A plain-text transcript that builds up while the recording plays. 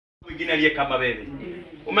mwingine aliye kama wewe.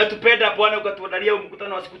 Umetupenda Bwana ukatuandalia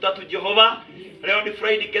mkutano wa siku 3 Jehova. Leo ni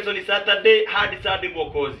Friday, kesho ni Saturday, hadi Sunday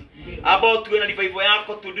Mwokozi. Ambao tuwe na revival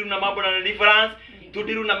yako, tudiru na mambo na deliverance,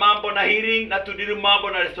 tudiru na mambo na healing, na tudiru mambo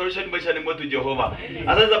na restoration maishani mwetu Jehova.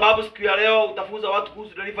 Sasa sababu siku ya leo utafunza watu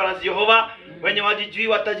kuhusu deliverance Jehova. Wenye wajijui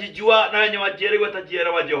watajijua na wenye wajielewa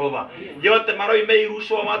watajielewa Jehova. Yote maroho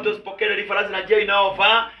imeirushwa watu wasipokee deliverance na njia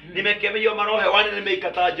inayofaa. Nimekemea hiyo maroho hewani,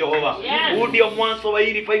 nimeikataa Jehova. Huu ndio mwanzo wa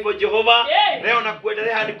hii revival Jehova. Leo na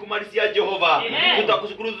kuendelea hadi kumalizia Jehova.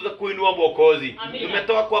 Tutakushukuru, tutakuinua Mwokozi.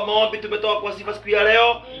 Tumetoka kwa maombi, tumetoka kwa sifa siku ya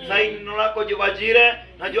leo. Sasa neno lako Jehova Jire,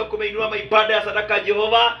 najua kumeinua maibada ya sadaka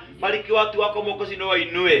Jehova. Bariki watu wako Mwokozi, na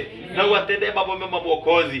wainue na uwatendee mambo mema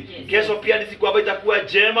Mwokozi. Kesho pia ni siku ambayo itakuwa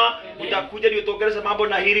njema. Utakuja ni utokeleze mambo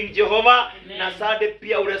na healing Jehova, na Sunday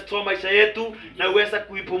pia urestore maisha yetu na uweza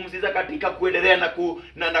kuipumziza katika kuendelea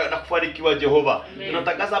na kufanikiwa Jehova.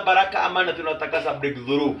 Tunatakasa baraka, amani, tunatakasa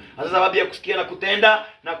breakthrough. Sasa sababu ya kusikia na kutenda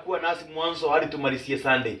na kuwa nasi mwanzo hadi tumalizie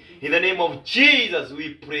Sunday. In the name of Jesus we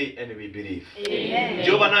pray and we believe. Amen.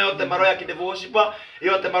 Jehova, na yote maroho ya kidevoship,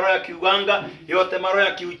 yote maroho ya kiuganga, yote maroho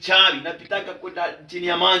ya kiuchawi inapitaka kwenda chini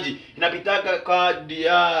ya maji, inapitaka kwa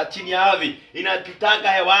chini ya ardhi,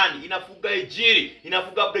 inapitaka hewani, inafuga ejiri,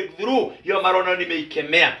 inafuga breakthrough. Hiyo maroho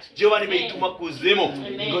nimeikemea Jehova, nimeituma kuzimu.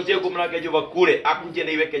 Ngoje kumlaka Jehova kule akuje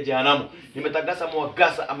na iweke jehanamu. Nimetangaza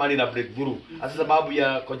mwangaza, amani na breakthrough. Sasa sababu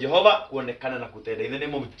ya kwa Jehova kuonekana na kutenda. In the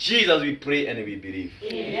name of Jesus we pray and we believe.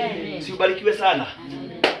 Amen. Si ubarikiwe sana.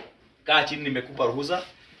 Kaa chini, nimekupa ruhusa.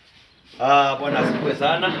 Bwana asifiwe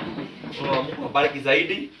sana. Mungu abariki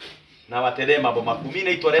zaidi na watendee mambo makuu. Mimi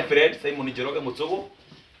naitwa Rev Simon Njoroge M.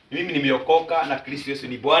 Mimi nimeokoka na Kristo Yesu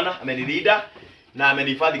ni Bwana, amenilinda na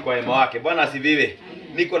amenihifadhi kwa wema wake. Bwana asifiwe.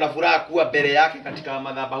 Niko na furaha kuwa mbele yake katika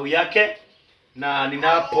madhabahu yake, na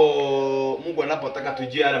Mungu anapotaka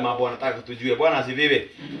tujue yale mambo anataka tujue. Bwana asifiwe.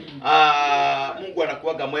 Mungu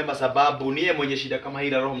anakuaga mwema sababu niye mwenye shida kama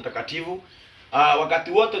hili Roho Mtakatifu.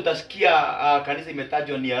 Wakati wote utasikia kanisa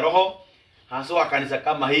imetajwa ni ya Roho, hasa kanisa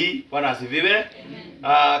kama hii. Bwana asifiwe.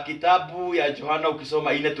 Kitabu ya Yohana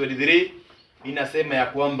ukisoma 4:23 inasema ya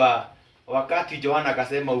kwamba wakati Yohana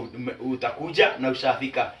akasema utakuja na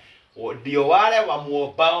ushafika, ndio wale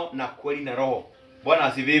wamuombao na kweli na roho. Bwana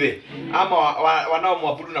asifiwe. Ama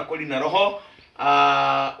wanaomwabudu na kweli na roho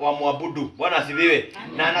wamwabudu. Bwana asifiwe.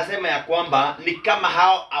 Na anasema ya kwamba ni kama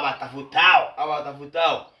hao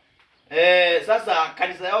awatafutao. Sasa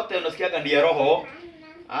kanisa yote unasikiaga ni ya roho.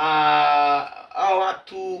 Hao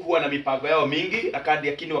watu huwa na mipango yao mingi,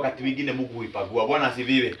 lakini wakati mwingine Mungu huipagua. Bwana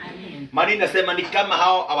asifiwe. Maana inasema ni kama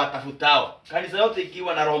hao awatafutao. Kanisa yote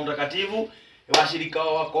ikiwa na Roho Mtakatifu, washirika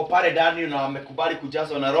wako pale ndani na wamekubali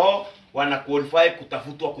kujazwa na roho, wana qualify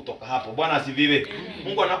kutafutwa kutoka hapo. Bwana asifiwe.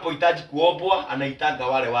 Mungu anapohitaji kuombwa, anahitaga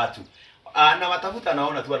wale watu. Anawatafuta,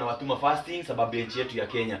 anaona tu anawatuma fasting sababu ya nchi yetu ya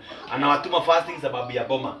Kenya. Anawatuma fasting sababu ya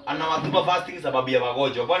boma. Anawatuma fasting sababu ya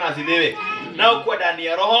wagonjwa. Bwana asifiwe. Na ukiwa ndani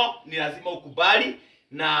ya roho ni lazima ukubali,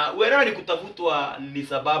 na uelewe ni kutafutwa ni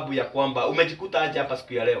sababu ya kwamba umejikuta aje hapa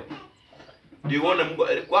siku ya leo. Ndio uone Mungu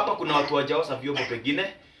hapa. Kuna watu wajaosa vyombo pengine.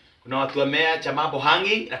 Kuna watu wameacha mambo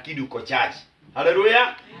hangi lakini uko church.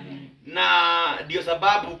 Haleluya. Na ndio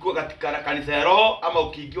sababu ukiwa katika kanisa ya roho ama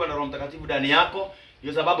ukiingiwa na Roho Mtakatifu ndani yako,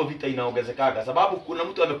 ndio sababu vita inaongezeka. Sababu kuna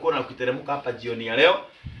mtu amekuwa na ukiteremka hapa jioni ya leo,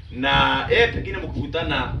 na pengine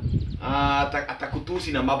mkikutana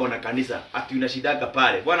atakutusi na mambo na kanisa, ati unashidaga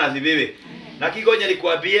pale. Bwana asifiwe. Na kingoja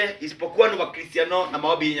nikwambie, isipokuwa ni Wakristiano na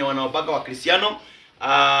maombi yenye wanaobaga Wakristiano,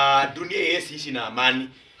 dunia ishi na amani.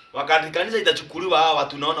 Wakati kanisa itachukuliwa, hawa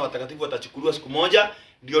watu naona watakatifu watachukuliwa siku moja,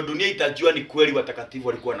 ndio dunia itajua ni kweli watakatifu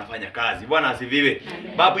walikuwa wanafanya kazi. Bwana asifiwe.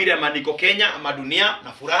 Babu ile maandiko Kenya ama dunia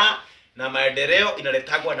na furaha na maendeleo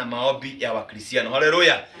inaletagwa na maombi ya Wakristiano.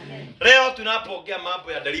 Haleluya. Leo tunapoongea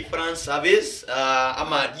mambo ya deliverance service,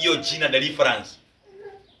 ama hiyo jina deliverance.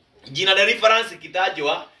 Jina deliverance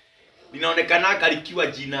kitajwa linaonekana likiwa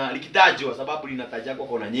jina likitajwa sababu linatajwa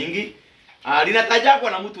kwa nyingi.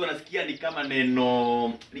 Linatajwa na mtu anasikia ni kama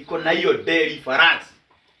neno liko na hiyo deliverance.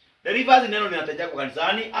 Deliverance neno linatajwa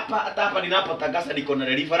kanisani. Hata hapa ninapotangaza niko na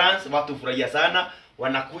deliverance, watu furahia sana,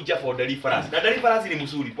 wanakuja for deliverance. Na deliverance ni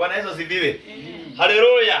mzuri. Bwana Yesu asifiwe.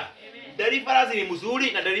 Haleluya. Deliverance ni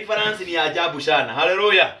mzuri na deliverance ni ajabu sana.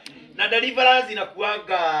 Haleluya. Na deliverance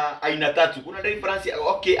inakuanga aina tatu. Kuna deliverance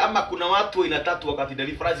ama kuna watu aina tatu wakati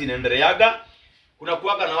deliverance inaendeleaga. Kuna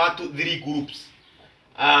kuanga na watu 3 groups.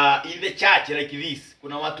 In the church like this.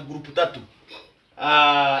 Kuna watu group tatu.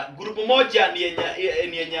 Group moja ni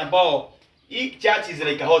yenye ambao, hii church is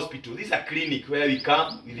like a hospital. This is a clinic where we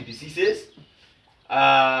come with the diseases.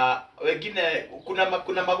 Wengine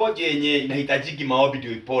kuna magonjwa yenye inahitajiki maombi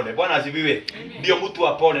ndio ipone. Bwana asifiwe. Ndio mtu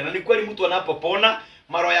apone. Na ni kweli mtu anapopona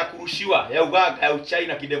maroho ya kurushiwa, ya uganga, ya uchawi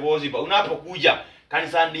na kidevozi, unapokuja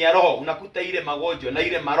kanisani ya roho unakuta ile magonjwa na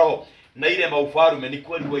ile maroho na ile maufarume ni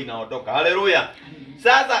kweli huwa inaondoka. Haleluya.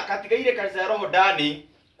 Sasa katika ile kanisa ya roho ndani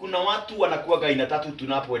kuna watu wanakuwa aina tatu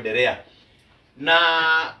tunapoendelea. Na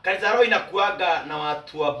kanisa ya roho inakuaga na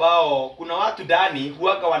watu ambao kuna watu ndani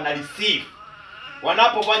huaga wana receive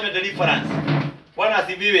wanapofanywa deliverance. Bwana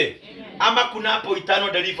asifiwe. Ama kunapo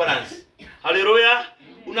eternal deliverance. Haleluya.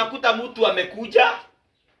 Unakuta mtu amekuja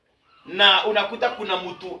na unakuta kuna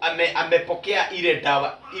mtu amepokea ile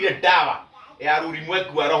dawa ya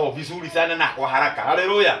ulimwengu wa roho vizuri sana na kwa haraka.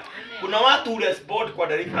 Haleluya. Kuna watu respond kwa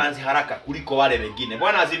deliverance haraka kuliko wale wengine.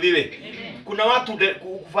 Bwana asifiwe. Kuna watu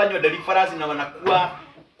kufanywa deliverance na wanakuwa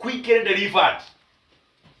quickly delivered.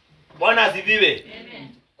 Bwana asifiwe.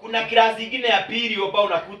 Kuna klasi nyingine ya pili ambao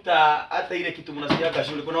unakuta hata ile kitu mnasikia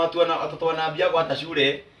shule. Kuna watoto wanaambia hata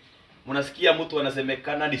shule mnasikia mtu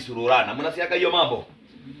anasemekana ni sururana. Mnasikia hiyo mambo?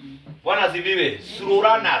 Bwana asifiwe.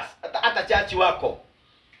 Sururanas hata chachi wako.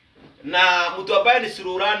 Na mtu ambaye ni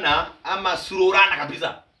sururana ama sururana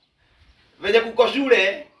kabisa. Venye kuko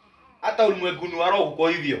shule hata ulimwenguni wa roho uko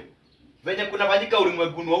hivyo. Venye kunafanyika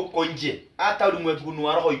ulimwenguni wa uko nje hata ulimwenguni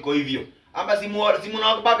wa roho iko hivyo. Ama simu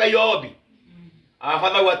na kubaka yobi. Our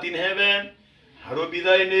Father who art in heaven, hallowed be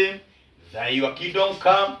thy name. Thy kingdom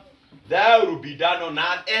come. Thy will be done on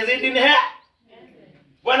earth as it in heaven.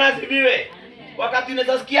 Bwana asifiwe. Wakati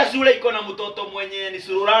unasikia shule iko na mtoto mwenye ni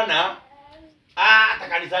sururana, hata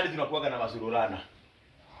kanisani tunakuwa na masururana.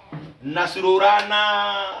 Na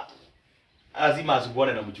sururana lazima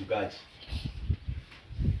asubone na mchungaji.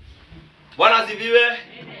 Bwana asifiwe.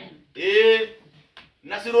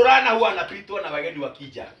 Na sururana huwa anapitwa na wageni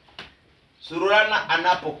wakija. Sururana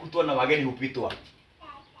anapokutwa na wageni hupitwa.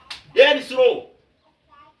 Yeye ni slow.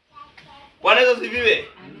 Bwana asifiwe.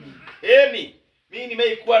 Mimi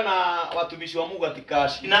nimeikuwa na watumishi wa Mungu katika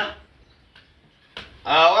shina.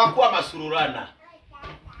 Wakuwa masururana.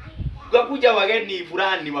 Kuja wageni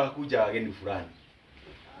fulani wakakuja wageni fulani.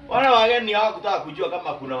 Wana wageni hawakutaka kujua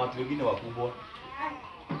kama kuna watu wengine wakubwa.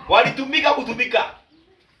 Walitumika kutumika.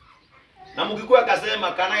 Na mkikuwa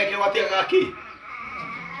akasema kanage kewatia kaki.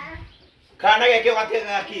 Kanage kewatia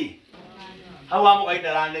kaki. Hawa amu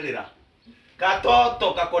kaitaranelera.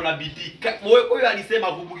 Katoto kakona bidii. Moyo kwa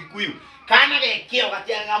alisema Mugikuyu. Kanage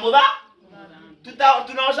kewatia kamudha.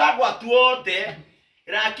 Tunaosha kwa watu wote.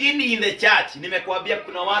 Lakini in the church nimekuambia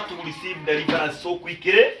kuna watu receive deliverance so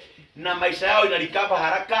quickly na maisha yao inalikava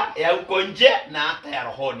haraka ya uko nje na hata ya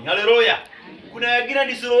rohoni. Haleluya. Kuna wengine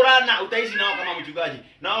ni sururana utaishi nao kama mchungaji.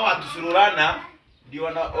 Nao watu sururana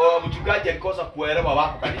ndio mchungaji akikosa kuelewa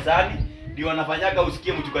wako kanisani ndio wanafanyaga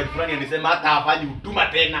usikie mchungaji fulani anasema hata hafanyi huduma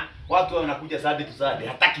tena. Watu wanakuja Sunday to Sunday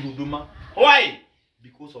hataki huduma. Why?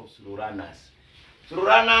 Because of sururanas.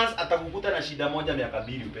 Sururanas atakukuta na shida moja miaka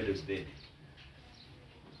 2 upende usitende.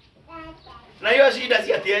 Na hiyo shida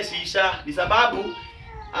si atiesisha ni sababu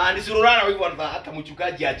ni sururana hivyo hata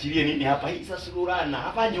mchungaji aachilie nini hapa hii sasa sururana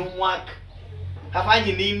hafanyi homework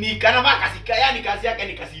hafanyi nini kana vakasika yani kazi yake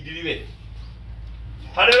ni kasidiliwe.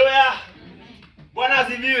 Haleluya. Bwana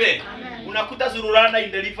asifiwe. Unakuta sururana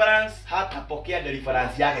in deliverance hata pokea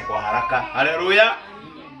deliverance yake kwa haraka. Haleluya.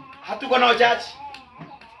 Hatuko na church.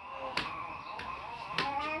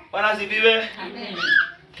 Bwana asifiwe. Amen.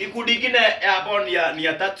 Kikundi kingine hapo ni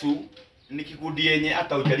ya tatu ni kikundi yenye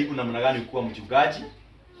hata ujaribu namna gani kuwa mchungaji.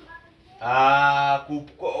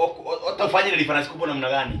 Utafanya deliverance kubwa namna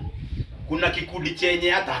gani? Kuna kikundi chenye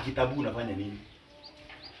hata kitabu unafanya nini?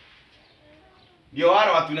 Ndio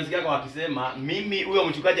wale watu unasikia kwa wakisema mimi huyo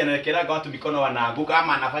mchungaji anawekeraga watu mikono wanaanguka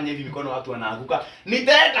ama anafanya hivi mikono watu wanaanguka.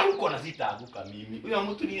 Nitaenda huko na sitaanguka mimi. Huyo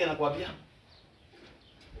mtu nini anakuambia?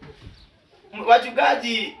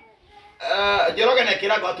 Wachungaji Njoroge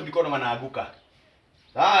anawekeraga watu mikono wanaanguka.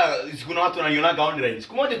 Kuna watu wananionaga online.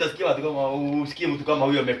 Siku moja utasikia watu kama usikie mtu kama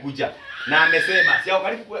huyo amekuja na amesema, sio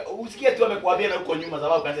karibu usikie tu amekuambia na huko nyuma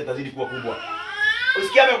sababu kanisa itazidi kuwa kubwa.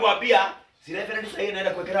 Usikie amekuambia si reference sasa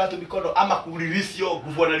inaenda kuwekea watu mikono ama kulilisio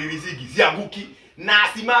kuvuna lilizigi sianguki na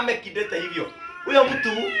asimame kidete hivyo. Huyo mtu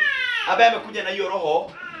ambaye amekuja na hiyo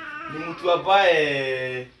roho ni mtu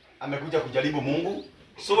ambaye amekuja kujaribu Mungu.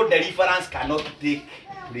 So deliverance cannot take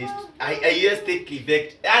place. I take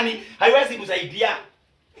effect. Yani haiwezi kusaidia.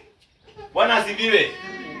 Bwana asifiwe.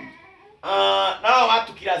 Na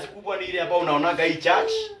watu kiasi kubwa ni ile ambao unaonaga hii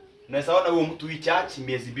church. Unaweza ona huyo mtu hii church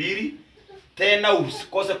miezi 2 tena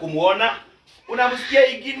usikose kumuona. Unamsikia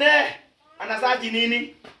ingine anasaji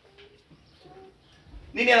nini?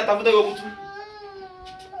 Nini anatafuta huyo mtu?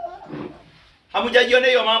 Hamujajiona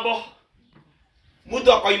hiyo mambo?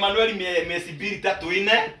 Mtu kwa Emmanuel miezi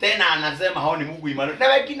 2-3-4 tena anasema haoni Mungu Emmanuel. Na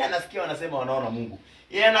wengine anasikia wanasema wanaona Mungu.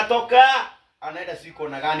 Yeye anatoka anaenda siko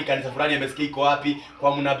na gani kanisa fulani amesikia iko wapi,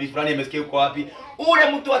 kwa mnabii fulani amesikia iko wapi. Ule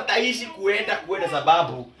mtu ataishi kuenda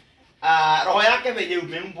sababu roho yake venye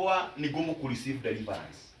umeumbwa ni gumu ku receive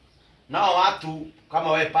deliverance. Nao watu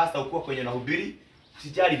kama wewe pastor uko kwenye nahubiri,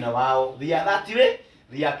 usijali na wao. They are that way,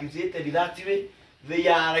 they are created that way.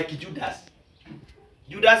 They are like Judas.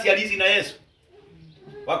 Judas alizi na Yesu.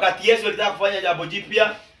 Wakati Yesu alitaka kufanya jambo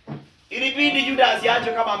jipya, ilibidi Judas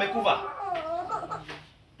aache kama amekufa.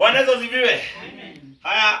 Bwana Yesu asifiwe. Amen.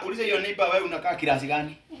 Haya, ulize hiyo neighbor, wewe unakaa kirasi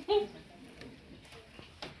gani?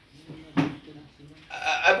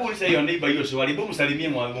 Hebu ulize hiyo neighbor hiyo swali. Hebu msalimie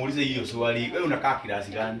muulize hiyo swali. Wewe unakaa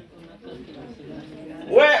kirasi gani?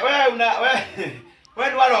 Wewe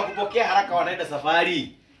ni wale wa kupokea haraka wanaenda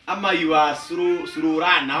safari, ama you are slow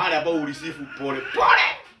run na wale ambao ulisifu pole.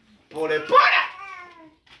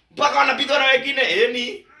 Mpaka wanapita na wengine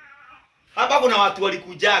yani. Hapa kuna watu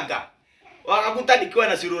walikujaga wakakuta nikiwa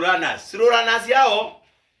na sururanas yao,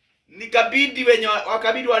 nikabidi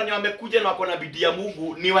wakabidi wenye wamekuja na wako na bidii ya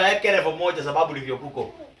Mungu ni waeke level moja, sababu ndivyo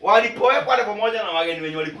kuko walipowekwa level moja na wageni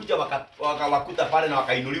wenye walikuja wakawakuta pale na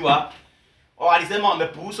wakainuliwa, walisema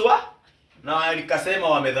wamepuuzwa na walikasema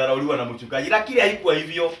wamedharauliwa na mchungaji, lakini haikuwa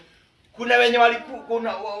hivyo. Kuna wenye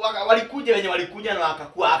walikuja wenye walikuja na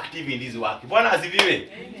wakakuwa active in this work. Bwana asifiwe.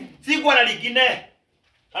 Si kwa na lingine.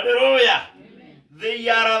 Haleluya.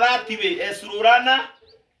 They are that way. Esururana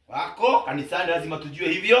wako kanisani, lazima tujue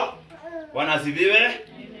hivyo. Bwana asifiwe.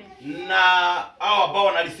 Na hao ambao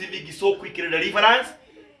wana receive so quick deliverance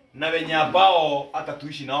na wenye ambao hata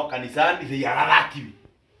tuishi nao kanisani, they are that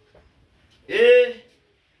way.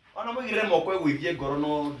 Ona mwingire moko gwithie ngoro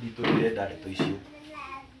no ditulire ndare toicio.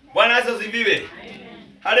 Bwana asifiwe.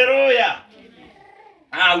 Haleluya.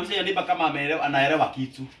 Ulize nipa kama anaelewa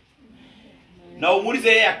kitu. Na umulize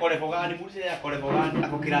yeye akorevo gani, muulize yeye akorevo gani,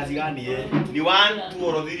 ako kirasi gani yeye? Ni 1 2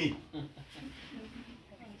 or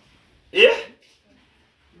 3.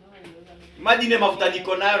 Imagine mafuta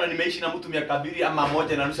niko nayo na nimeishi na mtu miaka 2 ama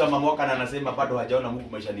 1.5 ama mwaka na anasema bado hajaona Mungu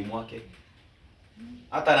maishani mwake.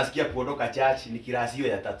 Hata anasikia kuondoka church. Ni kirasi hiyo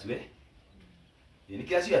ya 3 ni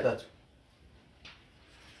kirasi ya 3.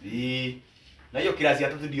 Na hiyo kirasi ya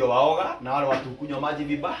 3 ndio waoga na wale watu kunywa maji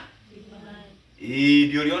vibaya.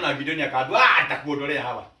 Ndio uliona video ni akaambia atakuondolea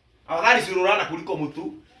hawa. Afadhali sururana kuliko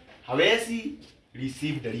mtu hawezi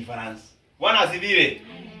receive deliverance. Bwana asifiwe.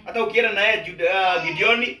 Hata ukienda na yeye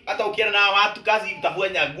Gideoni, hata ukienda na watu kazi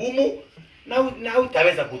itafanya gumu na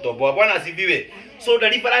utaweza kutoboa. Bwana asifiwe. So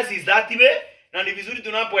deliverance is that way. Na ni vizuri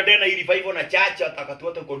tunapoendelea na hii revival na church watakatu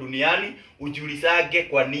wote uko duniani ujiulisage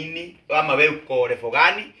kwa nini, ama wewe uko level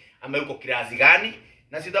gani, ama uko kirasi gani,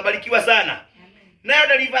 na sitabarikiwa sana. Nayo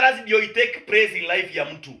deliverance ndio take place in life ya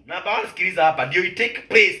mtu. Na baada sikiliza hapa, ndio take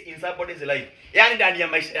place in somebody's life. Yaani ndani ya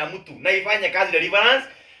maisha ya mtu. Na ifanye kazi deliverance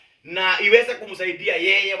na iweze kumsaidia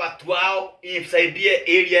yeye, watu wao, isaidie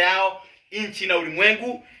area yao, nchi na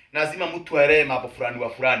ulimwengu. Lazima mtu aelewe mambo fulani wa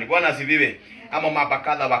fulani. Bwana asifiwe. Ama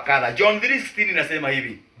mabakadha wakadha. John 3:16 inasema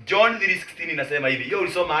hivi. John 3:16 inasema hivi. Hiyo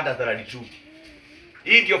ulisoma hata 32.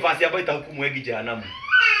 Hii ndio fasi ambayo itahukumu wengi jehanamu.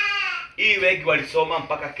 Hii wengi walisoma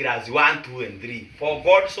mpaka kirasi 1 2 and 3. For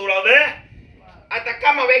God so loved. Hata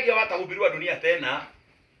kama wengi watahubiriwa dunia tena,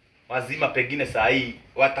 wazima pengine saa hii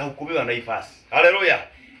watahukumiwa na hii fasi. Haleluya.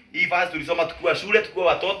 Hii fasi tulisoma tukiwa shule, tukiwa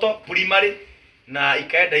watoto primary, na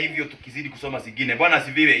ikaenda hivyo tukizidi kusoma zingine. Bwana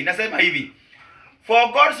asifiwe. Inasema hivi.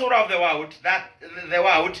 For God so loved the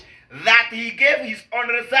world that he gave his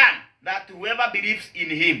only son, that whoever believes in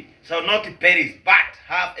him shall not perish but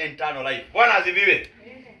have eternal life. Bwana asifiwe.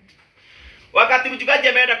 Wakati mchungaji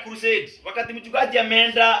ameenda crusade, wakati mchungaji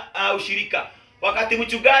ameenda ushirika, wakati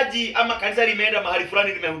mchungaji ama kanisa limeenda mahali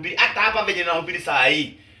fulani limehubiri, hata hapa venye nahubiri saa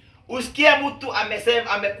hii, usikie mtu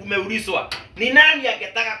amesema amekumeulizwa, ni nani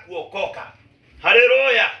angetaka kuokoka?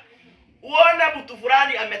 Haleluya. Uone mtu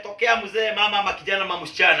fulani ametokea, mzee, mama ama kijana ama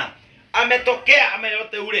msichana, ametokea ama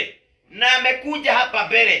yote ule, na amekuja hapa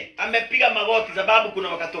mbele, amepiga magoti, sababu kuna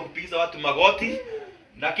wakati wa kupigiza watu magoti,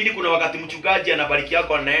 lakini kuna wakati mchungaji anabariki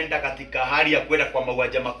yako anaenda katika hali ya kwenda kwa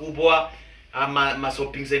mauaja makubwa ama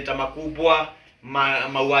shopping center makubwa,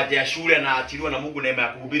 mauaja ya shule, na achiliwa na Mungu neema ya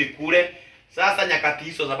kuhubiri kule. Sasa nyakati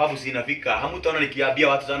hizo sababu zinafika, hamtaona nikiambia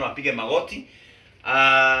watu sana wapige magoti.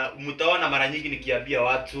 Mtaona mara nyingi nikiambia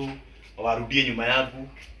watu warudie nyuma yangu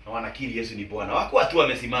na wanakiri Yesu ni Bwana. Wako watu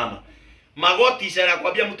wamesimama. Magoti, ishara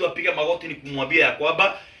kuambia mtu apige magoti ni kumwambia ya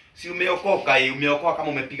kwamba si umeokoka, umeokoka kama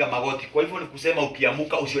umepiga magoti. Kwa hivyo ni kusema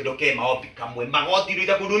ukiamuka usiondokee maombi kamwe. Magoti ndio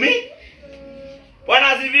itakuhudumia. Bwana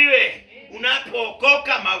asifiwe.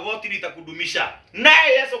 unapookoka magoti litakudumisha.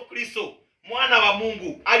 Naye Yesu Kristo mwana wa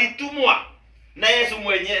Mungu alitumwa na Yesu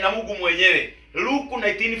mwenyewe na Mungu mwenyewe. Luke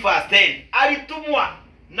 19:10 alitumwa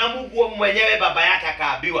na Mungu mwenyewe, baba yake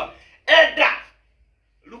akaambiwa, enda.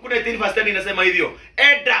 Luke 19:10 inasema hivyo,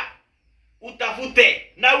 enda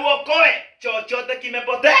utafute na uokoe chochote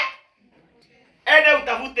kimepotea. Enda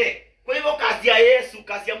utafute. Kwa hivyo kazi ya Yesu,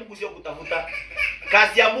 kazi ya Mungu sio kutafuta.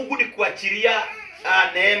 Kazi ya Mungu ni kuachilia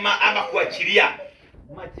neema ama kuachilia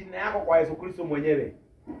majina yako kwa Yesu Kristo mwenyewe.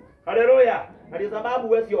 Haleluya. Ndio sababu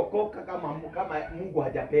huwezi okoka kama Mungu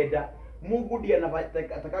hajapenda. Mungu ndiye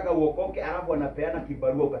anataka uokoke, alafu anapeana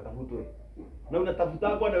kibarua ukatafutwe. Na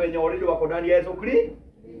unatafutwa na wenye already wako ndani ya Yesu Kristo.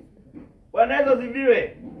 Bwana Yesu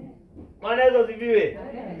asifiwe. Bwana Yesu asifiwe.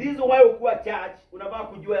 This is why ukua church unafaa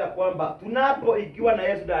kujua ya kwamba tunapoikiwa na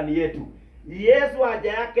Yesu ndani yetu, Yesu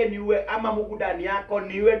haja yake ni uwe, ama Mungu ndani yako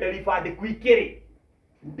ni uwe delivered quickly.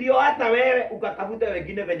 Ndio hata wewe ukatafuta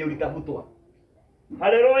wengine venye ulitafutwa.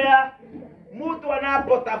 Haleluya. Mtu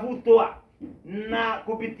anapotafutwa na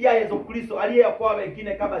kupitia Yesu Kristo aliyeokoa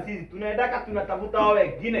wengine kama sisi, tunaendaka tunatafuta wao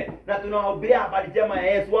wengine na tunawahubiria habari njema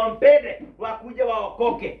ya Yesu, wampende, wakuje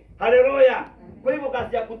waokoke. Haleluya. Kwa hivyo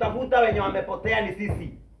kazi ya kutafuta wenye wamepotea ni sisi.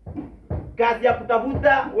 Kazi ya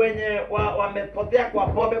kutafuta wenye wamepotea kwa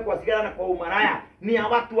pombe, kwa sigara na kwa umaraya ni ya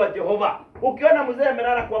watu wa Jehova. Ukiona mzee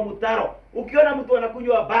amelala kwa mtaro, ukiona mtu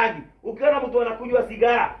anakunywa bagi, ukiona mtu anakunywa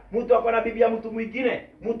sigara, mtu ako na bibi ya mtu mwingine,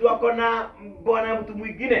 mtu ako na bwana ya mtu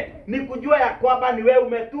mwingine, ni kujua ya kwamba ni wewe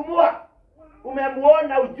umetumwa.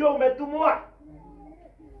 Umemuona, ujue umetumwa.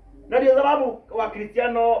 Na ndio sababu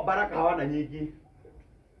Wakristiano baraka hawana nyingi.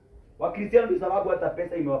 Wakristiano ndio sababu hata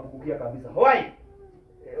pesa imewapukukia kabisa. Why?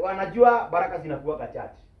 Wanajua baraka zinakuwa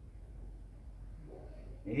kachache.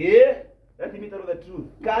 Let me tell you the truth.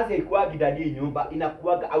 Kazi haikuwa ndani nyumba,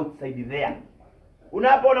 inakuwa outside there.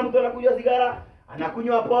 Unapoona mtu anakunywa sigara,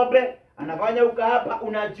 anakunywa pombe, anafanya ukahaba,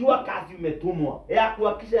 unajua kazi umetumwa. Ya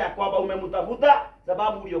kuhakikisha ya kwamba umemtafuta,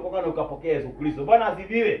 sababu uliokoka na ukapokea Yesu Kristo. Bwana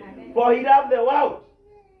asifiwe. For he loved the world,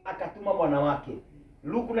 akatuma mwana wake.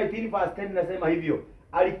 Luke 19:10 inasema hivyo.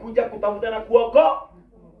 Alikuja kutafuta na kuokoa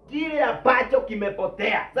kile ambacho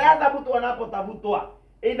kimepotea. Sasa mtu anapotafutwa,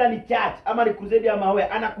 either ni church ama ni crusade ama wewe,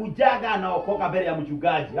 anakujaga anaokoka mbele ya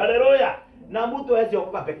mchungaji. Haleluya. Na mtu hawezi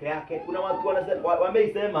okoka peke yake. Kuna watu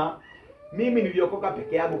wameisema mimi niliokoka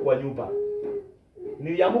peke yangu kwa nyumba.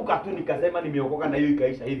 Niliamuka tu nikasema nimeokoka na hiyo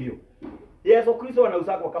ikaisha hivyo. Yesu Kristo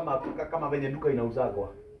anausagwa kama venye duka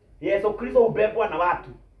inausagwa. Yesu Kristo ubebwa na watu.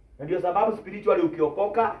 Na ndio sababu spiritually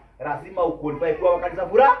ukiokoka lazima uqualify kwa kanisa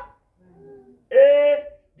furaha.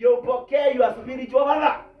 Ndio upokee your spiritual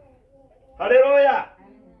father. Haleluya.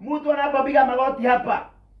 Mtu anapopiga magoti hapa,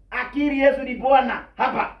 akiri Yesu ni Bwana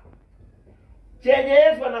hapa. Chenye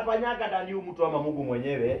Yesu anafanyaga ndani huyu mtu ama Mungu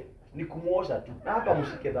mwenyewe ni kumuosha tu. Na hapa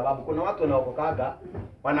mshike, sababu kuna watu wanaokokaga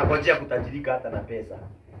wanangojea kutajirika hata na pesa.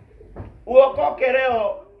 Uokoke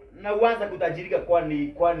leo na uanze kutajirika,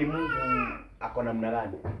 kwani Mungu ako namna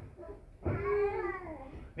gani?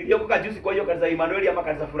 Niliokoka juzi kwa hiyo kanisa Emmanuel ama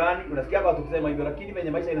kanisa fulani, unasikia watu kusema hivyo, lakini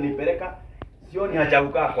venye maisha inanipeleka sioni haja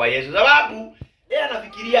kukaa kwa Yesu, sababu yeye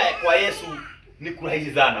anafikiria kwa Yesu ni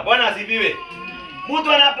kurahisi sana. Bwana asifiwe.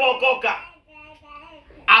 Mtu anapookoka,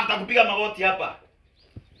 after kupiga magoti hapa,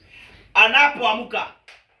 anapoamka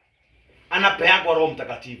anapeagwa Roho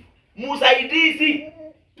Mtakatifu, msaidizi.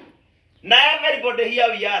 Na everybody here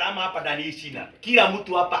we are, ama hapa ndani shina, kila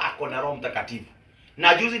mtu hapa ako na Roho Mtakatifu.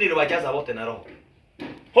 Na juzi niliwajaza wote na Roho.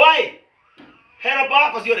 Why? Help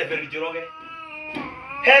wako sio Rev Njoroge.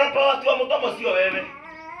 Help watu wa mtomo sio wewe.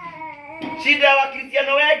 Shida wa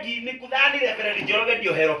Kristiano wengi ni kudhani Rev Njoroge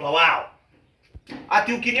ndio help wao.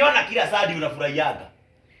 Ati ukiniona kila sadi unafurahiaga.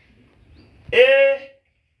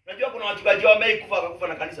 Unajua kuna wachungaji wamekufa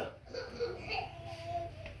na kanisa.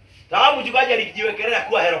 Sababu mchungaji alijiwekelea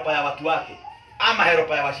kuwa help ya watu wake ama help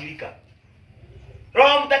ya washirika.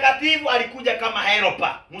 Roho Mtakatifu alikuja kama help.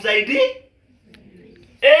 Msaidi?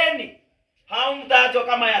 Haumtaachwa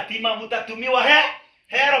kama yatima, mtatumiwa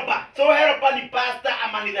helper. So helper ni pastor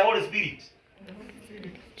ama ni the Holy Spirit?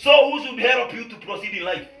 So who should help you to proceed in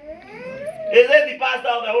life? Is it the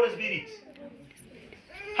pastor or the Holy Spirit?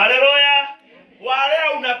 Haleluya.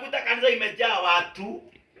 Wale unakuta kanisa imejaa watu,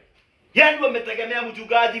 yani wametegemea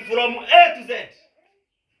mchungaji from A to Z.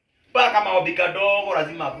 Mpaka maombi kadogo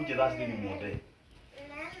lazima akuje lazima ni muombe.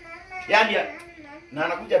 Yani na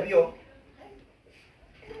anakuja bio.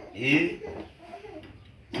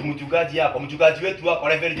 Mchungaji hapa, mchungaji wetu wako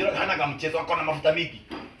Rev Njoroge hana kama mchezo, wako na mafuta mingi.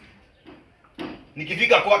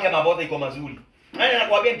 Nikifika kwake mabota iko mazuri. Nani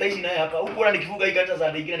anakuambia nitaishi naye hapa? Huko na nikifuga hii kanisa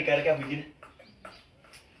za nyingine nikaelekea kwingine.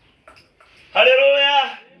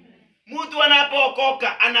 Haleluya. Mtu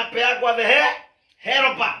anapookoka anapewa the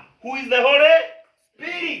helper, who is the Holy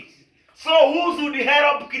Spirit. So who should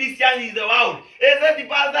help Christians in the world? Is it the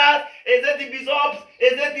pastors? Is it the bishops?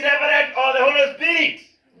 Is it the reverend or the Holy Spirit?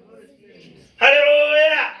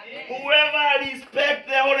 Hallelujah. Whoever respects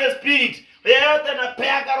the Holy Spirit, yeyote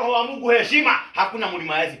anapeaga roho wa Mungu heshima, hakuna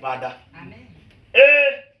mlima hawezi panda. Amen.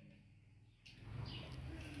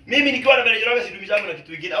 Mimi nikiwa na Rev Njoroge sidumizangu na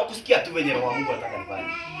kitu kingine au kusikia tu venye roho wa Mungu anataka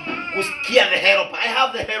nifanye. Kusikia the helper. I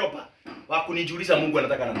have the helper. Wa kunijulisha Mungu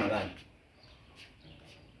anataka namna gani.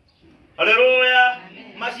 Haleluya.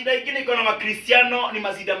 Mashida ingine iko na Wakristiano ni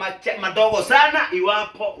mashida madogo sana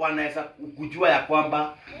iwapo wanaweza kujua ya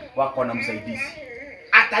kwamba wako na msaidizi.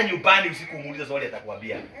 Hata nyumbani usiku muulize swali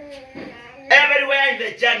atakwambia. Everywhere in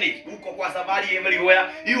the journey, uko kwa safari everywhere,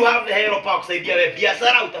 you have the helper kusaidia wewe.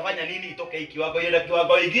 Biashara utafanya nini itoke hiki kiwango ile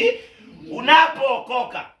kiwango hiki?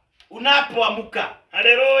 Unapookoka, unapoamuka.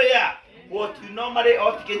 Haleluya. What you normally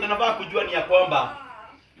unafaa kujua ni ya kwamba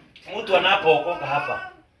mtu anapookoka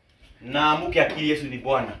hapa na amuke akili Yesu ni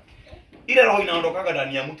Bwana. Ile roho inaondokaga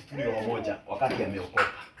ndani ya mtu tu ni roho moja wakati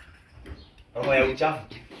ameokoka. Roho ya uchafu.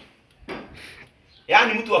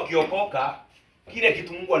 Yaani mtu akiokoka kile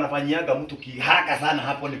kitu Mungu anafanyiaga mtu kiharaka sana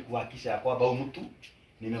hapo ni kuhakikisha kwamba huyu mtu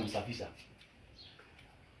nimemsafisha.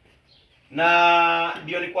 Na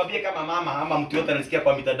ndio nikwambie kama mama ama mtu yote anasikia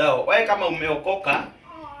kwa mitandao, wewe kama umeokoka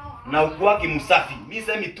na ukuwaki msafi, mimi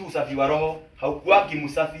semi tu usafi wa roho, haukuwaki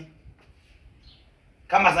msafi.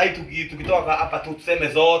 Kama sasa tukitoka hapa tu tuseme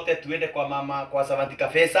zote tuende kwa mama kwa Savantika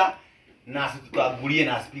Fesa na tutagulie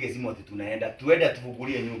na asipige simu wote tunaenda tuende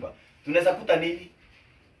tufungulie nyumba. Tunaweza kuta nini?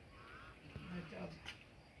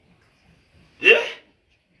 Yeah.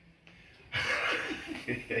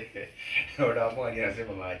 Ndio mmoja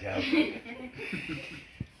anasema maajabu.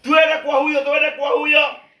 Tuende kwa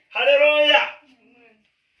huyo. Haleluya.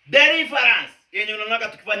 Deliverance. Yenye unaona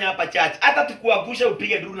tukifanya hapa church. Hata tukuangusha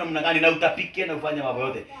upige duru namna gani na utapike na ufanye mambo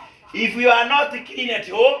yote. If you are not clean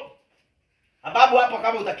at home, sababu hapo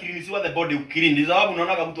kama utakiliniziwa the body ukilini. Ndio sababu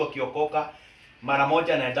unaona mtu akiokoka mara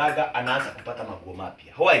moja anaendaga anaanza kupata maguo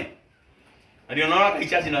mapya. Hoi. Ndio unaona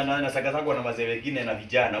kichazi na saka zangu na wazee wengine na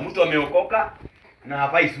vijana. Mtu ameokoka na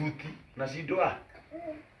havai suti.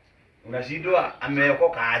 Unashindwa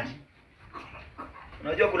ameokoka aje.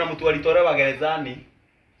 Unajua kuna mtu alitolewa gerezani.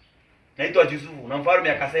 Naitwa Yusufu. Na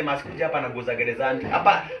mfalme akasema asikuja hapa na nguo za gerezani.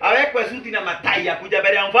 Hapa awekwe suti na matai ya kuja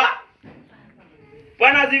mbele ya mfalme.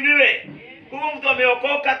 Bwana asifiwe. Huyo mtu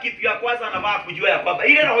ameokoka kitu ya kwanza anafaa kujua ya kwamba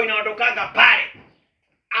ile roho inaondokaga pale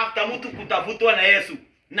after mtu kutafutwa na Yesu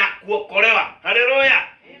na kuokolewa. Haleluya.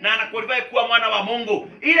 Na anakualify kuwa mwana wa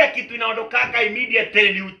Mungu. Ile kitu inaondokaga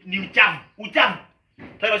immediately ni uchafu.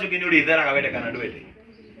 Tero shogini ulitheraga wende kana ndwende.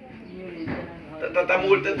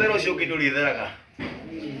 Tero shogini ulitheraga.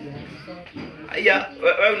 Aya,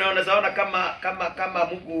 wewe unaona kama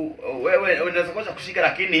Mungu wewe unaweza kosa kushika,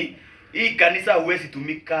 lakini hii kanisa huwezi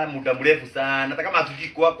tumika muda mrefu sana. Hata kama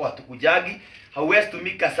hatujiko wako hatukujagi, hauwezi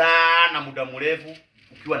tumika sana muda mrefu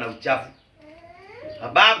ukiwa na uchafu.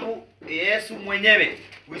 Sababu Yesu mwenyewe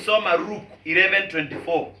usoma Luke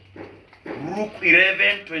 11:24. Luke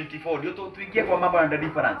 11:24 ndio tuingie kwa mambo ya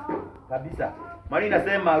deliverance kabisa. Maana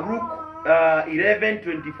inasema Luke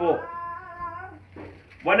 11:24.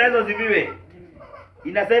 Bwana Yesu asifiwe.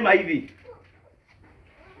 Inasema hivi.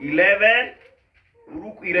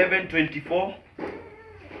 Luke 11:24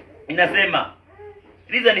 inasema,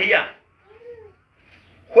 listen here,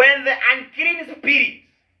 when the unclean spirit.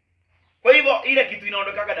 Kwa hivyo ile kitu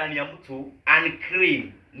inaondokaga ndani ya mtu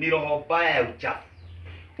unclean ni roho mbaya ya uchafu.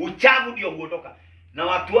 Uchafu ndio huondoka. Na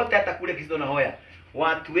watu wote hata kule Kristo na hoya,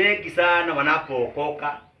 watu wengi sana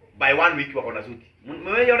wanapookoka by one week wako na suti.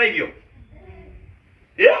 Mmeona hivyo?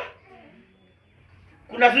 Yeah.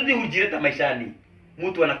 Kuna suti hujileta maishani.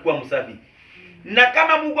 Mtu anakuwa msafi. Na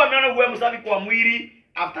kama Mungu ameona uwe msafi kwa mwili,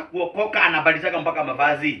 after kuokoka anabadilisha mpaka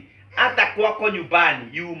mavazi. Hata kwako nyumbani,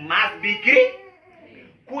 you must be clean.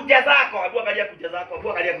 Kuja zako, abu angalia kuja zako, abu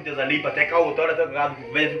angalia kuja za lipa, teka au utaona toka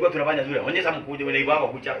gazi kwa tunafanya zuri. Onyesha mkuje mwenye wako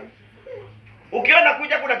kucha. Ukiona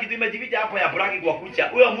kuja kuna kitu imejificha hapo ya braki kwa kucha,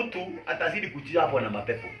 huyo mtu atazidi kuchia hapo na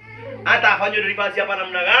mapepo. Hata afanye deliverance hapa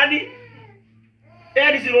namna gani?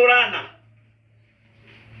 Ni sirorana.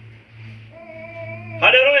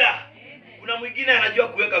 Haleluya. Kuna mwingine anajua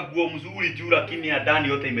kuweka nguo mzuri juu lakini ya ndani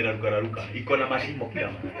yote imeraruka. Iko na mashimo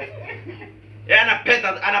kila mahali.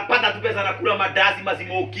 Anapata tu pesa, anakula madazi,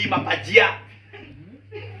 masimoki, mapajia.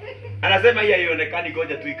 Anasema hii haionekani,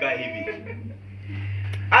 ngoja tu ikae hivi.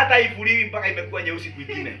 Hata ifuliwi mpaka imekuwa nyeusi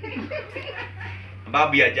kwingine.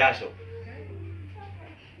 Babu ya jasho.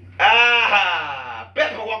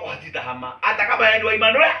 Pepo wako hatitahama. Hata kama yeye ndio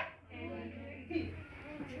Emmanuel.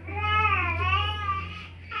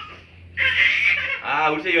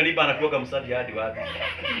 Uliza hiyo neighbor anakuoga msafi hadi wapi?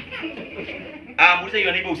 Muulize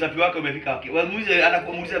hiyo neighbor usafi wake umefika wapi? Muulize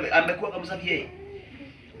anakuuliza amekuoga msafi yeye.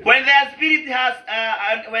 When the spirit has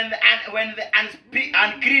when the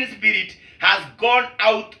unclean spirit has gone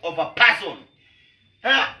out of a person.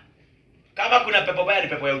 Kama kuna pepo baya ni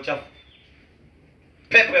pepo ya uchafu.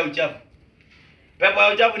 Pepo ya uchafu. Pepo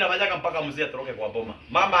ya uchafu inafanya mpaka mzee atoroke kwa boma.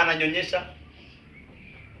 Mama ananyonyesha.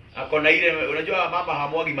 Ako na ile unajua mama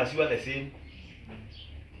hamwagi maziwa the same.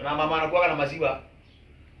 Na mama anakuwa na maziwa.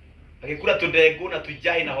 Akikula tudegu na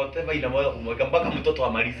tujai na hoteva inamweka kumweka mpaka mtoto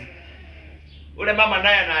amalizi. Ule mama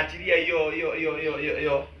naye anaachilia hiyo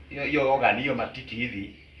organ hiyo matiti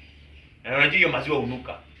hivi. Na unajua hiyo maziwa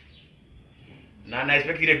unuka. Na ana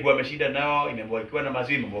expect ile kuwa ameshinda nao imemwakiwa na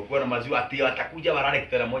maziwa imemwakiwa na maziwa ati atakuja warare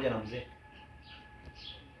kitara moja na mzee.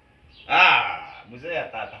 Mzee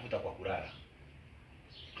atatafuta kwa kulala.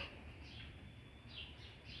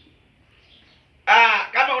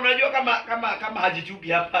 Kama unajua kama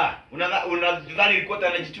hajichugi hapa, unadhani ilikuwa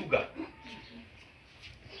anajichuga.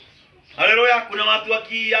 Haleluya, kuna watu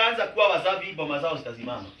wakianza kuwa wasafi boma zao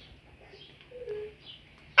zitasimama.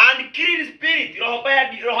 Unclean spirit,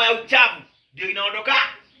 roho ya uchafu ndio inaondoka.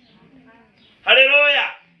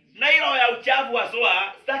 Haleluya. Na hiyo roho ya uchafu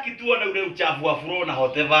waswa, sitaki tuone ule uchafu wa furo na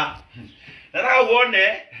whatever. Nataka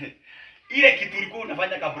uone ile kitu ulikuwa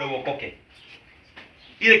unafanya kabla uokoke.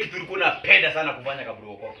 Ile kitu ulikuwa unapenda sana kufanya kabla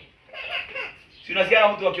uokoke. Si unasikia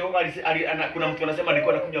mtu akiokoka kuna mtu anasema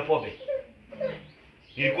nilikuwa nakunywa pombe.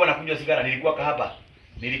 Nilikuwa nakunywa sigara, nilikuwa kahaba.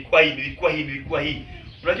 Nilikuwa hii.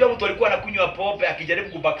 Unajua mtu alikuwa anakunywa pombe akijaribu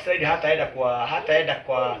kubackslide hataenda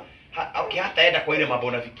kwa ile mambo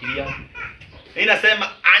unafikiria.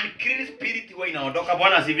 Inasema unclean spirit huwa inaondoka.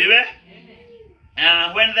 Bwana asifiwe.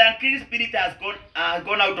 When the unclean spirit has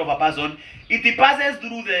gone out of a person, it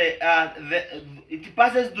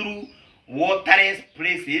passes through waterless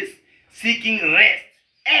places seeking rest,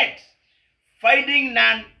 and finding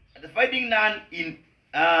none,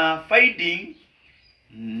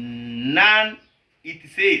 it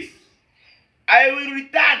says, I will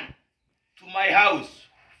return to my house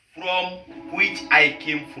from which I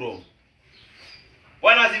came from.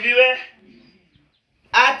 Bwana asifiwe.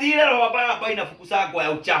 Ile roho baba inafukuza kwa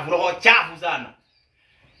ya uchafu, roho chafu sana.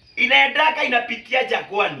 Inaendaka inapitia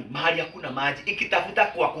jangwani, mahali hakuna maji, ikitafuta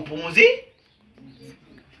kwa kupumuzi.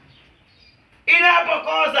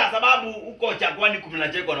 Inapokosa sababu uko jangwani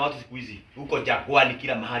kunajengwa na watu siku hizi. Uko jangwani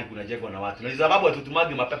kila mahali kunajengwa na watu. Na sababu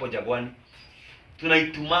hatutumagi mapepo jangwani.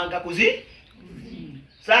 Tunaitumanga kuzi.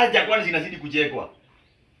 Sasa jangwani zinazidi kujengwa.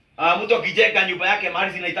 Mtu akijenga nyumba yake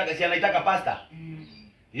mahali anaitaka pastor.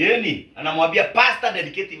 Yeni anamwambia pastor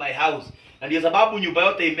dedicate my house. Na ndio sababu nyumba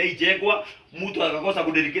yote imeijengwa, mtu akakosa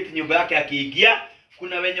kudedicate nyumba yake akiingia,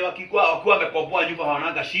 kuna wenye wakiwa wamekomboa nyumba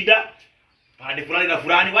hawananga shida. Pande fulani na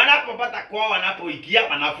fulani wanapopata kwao wanapoingia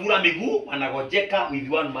wanafura miguu, wanagojeka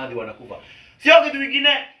with one month wanakufa. Sio kitu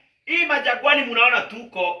kingine. Hii majangwani mnaona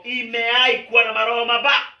tuko imeai kuwa na maroho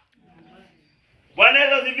mabaya. Bwana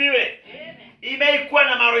Yesu asifiwe. Imeikuwa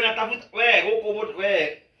na maroho inatafuta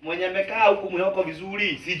wewe mwenye amekaa huko mwehoko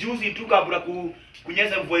vizuri. Si juzi tu kabla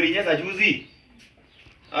kunyesha mvua ilinyesha juzi.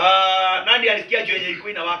 Nani alisikia jua yenye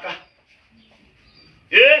ilikuwa inawaka?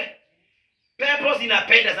 Pepo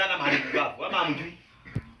zinapenda sana mahali kukavu. Ama hamjui?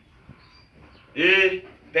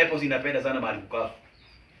 Pepo zinapenda sana mahali kukavu.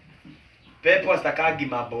 Pepo zitakagi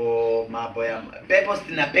mambo ya pepo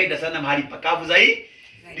zinapenda sana mahali pakavu zaidi.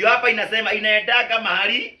 Ndio hapa inasema inaendaga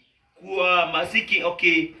mahali kwa masiki.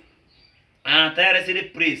 Okay. Tirelessly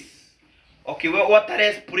praise. Okay,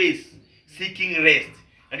 waterless praise, seeking rest.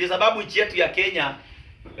 Na ndio sababu nchi yetu ya Kenya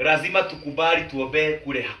lazima tukubali tuombe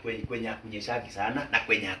kule kwenye hakunyeshaki sana na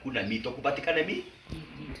kwenye hakuna mito kupatikane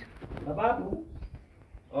sababu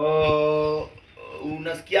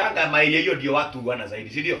unasikianga maili hiyo ndio watu wana zaidi,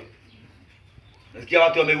 si ndio? Nasikia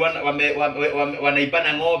watu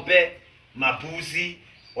wanaibana ng'ombe, mapusi,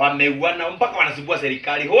 wameuana mpaka wanasumbua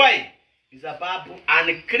serikali. Why? Ni sababu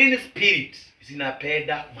unclean spirit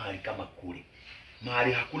zinapenda mahali kama kule.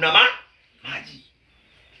 Mahali hakuna maji.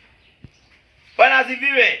 Bwana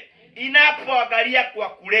asifiwe. Inapoangalia kwa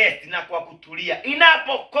kurest na kwa kutulia,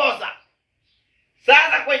 inapokosa.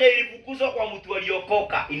 Sasa kwenye ilifukuzwa kwa mtu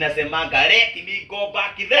aliokoka, inasemaga let me go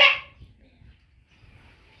back there.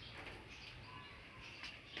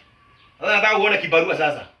 Sasa nataka uone kibarua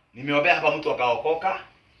sasa. Nimeombea hapa mtu akaokoka.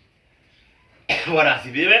 Bwana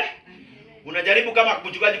asifiwe. Unajaribu kama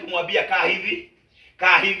mchungaji kumwambia kaa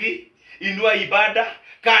hivi, inua ibada,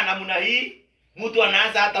 kaa namna hii. Mtu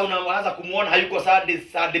anaanza hata unaanza kumuona hayuko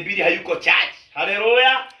Sunday bili hayuko church.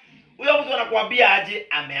 Haleluya. Huyo mtu anakuambia aje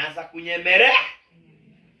ameanza kunyemelea.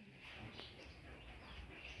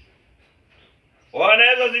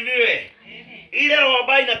 Wanaweza ziviwe. Ile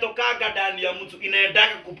roho inatokaga ndani ya mtu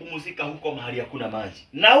inaendaka kupumzika huko mahali hakuna maji.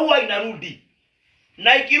 Na huwa inarudi.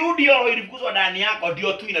 Na ikirudi roho ilifukuzwa ndani yako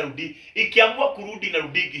ndio tu inarudi. Ikiamua kurudi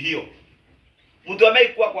inarudi hiyo. Mtu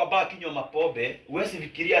amekuwa kwa baa kinywa mapombe, huwezi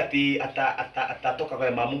fikiria ati atatoka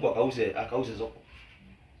kwa Mungu akauze soko.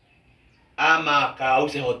 Ama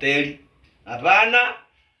akauze hoteli. Hapana.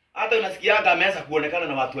 Hata unasikiaga ameanza kuonekana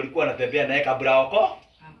na watu walikuwa wanatembea naye kabla wako.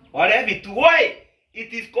 Wale vitu why?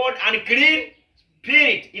 It is called unclean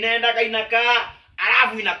spirit. Inaendaka inakaa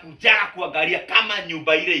alafu inakuja kuangalia kama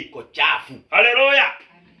nyumba ile iko chafu. Haleluya.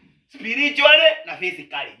 Spiritually na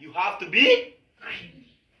physically you have to be.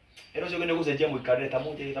 Ero sio ngene kuzenjia mwikare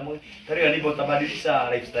tamoja. Kare ni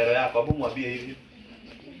botabadilisha lifestyle yako. Abu mwambie hivi.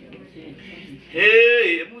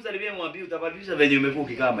 Hebu salimia mwambie utabadilisha venye umekuwa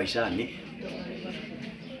ukikaa maishani.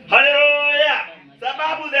 Haleluya.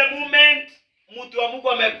 Sababu the moment mtu wa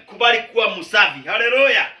Mungu amekubali kuwa msafi.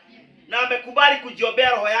 Haleluya. Na amekubali kujiombea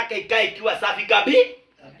roho yake ikae ikiwa safi kabisa.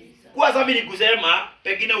 Kuwa safi ni kusema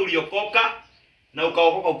pengine uliokoka na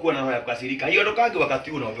ukaokoka ukiwa na roho ya kukasirika. Hiyo ndo kage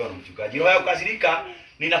wakati unaopewa na mchungaji. Roho ya kukasirika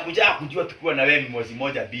ninakuja kujua tukiwa na wewe mwezi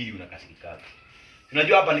moja mbili unakasirika.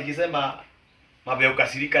 Unajua hapa nikisema mambo ya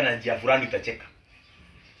kukasirika na njia fulani utacheka.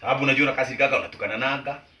 Sababu unajua unakasirika unatukana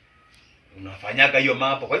nanga. Unafanyaga hiyo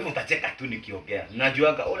mambo. Kwa hivyo utacheka tu nikiongea.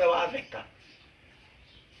 Unajuaga ule wa Afrika.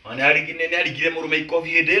 Ana aligire murume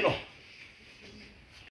ikofi edeno.